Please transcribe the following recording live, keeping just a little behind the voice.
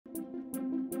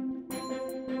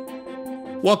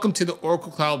Welcome to the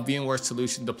Oracle Cloud VMware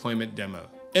Solution deployment demo.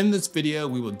 In this video,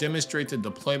 we will demonstrate the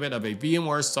deployment of a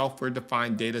VMware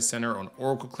software-defined data center on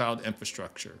Oracle Cloud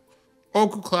infrastructure.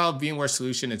 Oracle Cloud VMware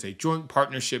Solution is a joint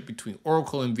partnership between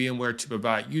Oracle and VMware to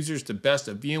provide users the best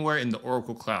of VMware in the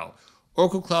Oracle Cloud.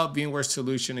 Oracle Cloud VMware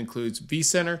Solution includes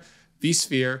vCenter,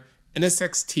 vSphere,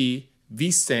 NSXT,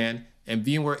 vSAN, and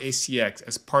VMware ACX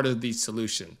as part of the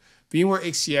solution. VMware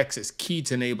ACX is key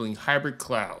to enabling hybrid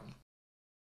cloud.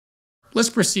 Let's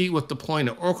proceed with deploying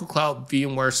an Oracle Cloud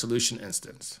VMware Solution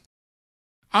instance.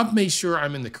 I've made sure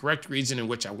I'm in the correct region in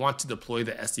which I want to deploy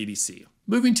the SDDC.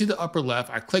 Moving to the upper left,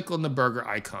 I click on the burger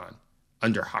icon.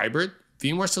 Under Hybrid,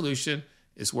 VMware Solution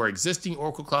is where existing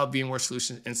Oracle Cloud VMware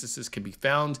Solution instances can be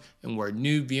found and where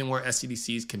new VMware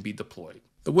SDDCs can be deployed.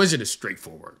 The widget is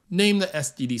straightforward. Name the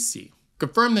SDDC.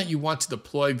 Confirm that you want to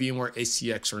deploy VMware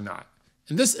ACX or not.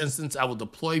 In this instance, I will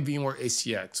deploy VMware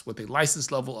ACX with a license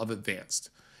level of Advanced.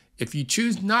 If you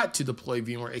choose not to deploy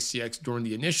VMware ACX during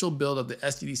the initial build of the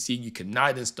SDDC, you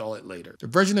cannot install it later. The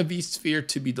version of vSphere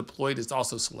to be deployed is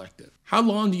also selected. How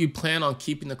long do you plan on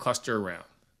keeping the cluster around?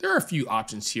 There are a few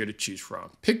options here to choose from.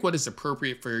 Pick what is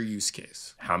appropriate for your use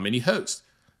case. How many hosts?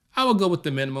 I will go with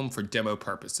the minimum for demo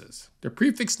purposes. The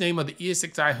prefix name of the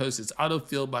ESXi host is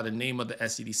autofilled by the name of the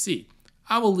SDDC.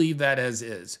 I will leave that as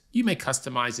is. You may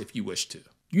customize if you wish to.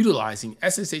 Utilizing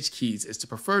SSH keys is the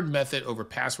preferred method over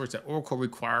passwords that Oracle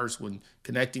requires when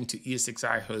connecting to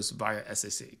ESXi hosts via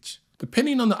SSH.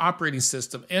 Depending on the operating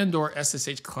system and/or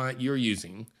SSH client you're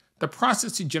using, the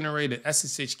process to generate an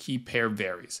SSH key pair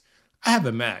varies. I have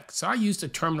a Mac, so I use the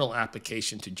terminal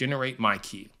application to generate my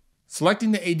key.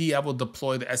 Selecting the AD I will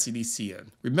deploy the SDDC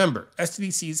in. Remember,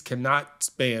 SDDCs cannot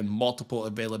span multiple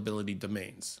availability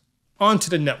domains. On to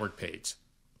the network page.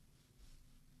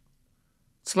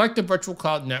 Select the virtual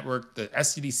cloud network the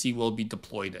SDDC will be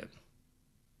deployed in.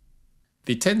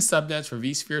 The 10 subnets for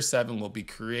vSphere 7 will be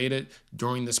created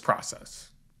during this process.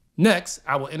 Next,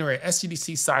 I will enter a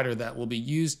SDDC CIDR that will be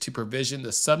used to provision the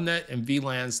subnet and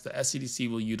VLANs the SDDC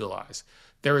will utilize.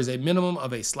 There is a minimum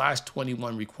of a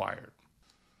 /21 required.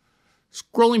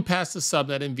 Scrolling past the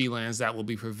subnet and VLANs that will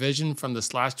be provisioned from the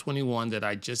 /21 that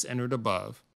I just entered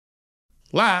above.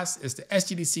 Last is the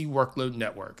SDDC workload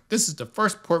network. This is the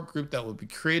first port group that will be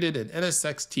created in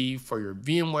NSXT for your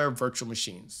VMware virtual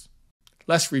machines.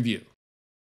 Let's review.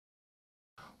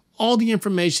 All the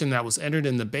information that was entered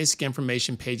in the basic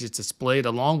information page is displayed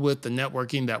along with the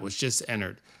networking that was just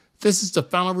entered. This is the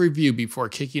final review before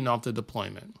kicking off the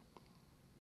deployment.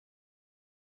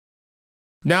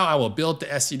 Now I will build the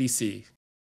SDDC.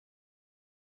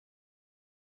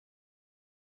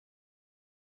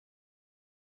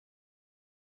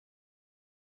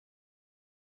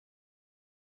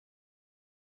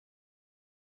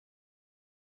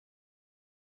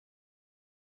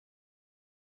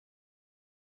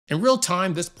 In real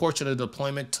time, this portion of the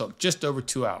deployment took just over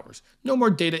 2 hours. No more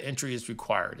data entry is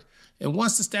required. And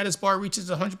once the status bar reaches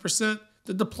 100%,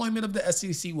 the deployment of the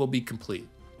SDDC will be complete.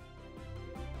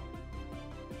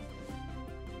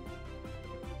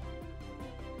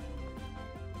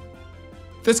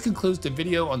 This concludes the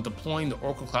video on deploying the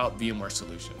Oracle Cloud VMware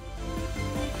Solution.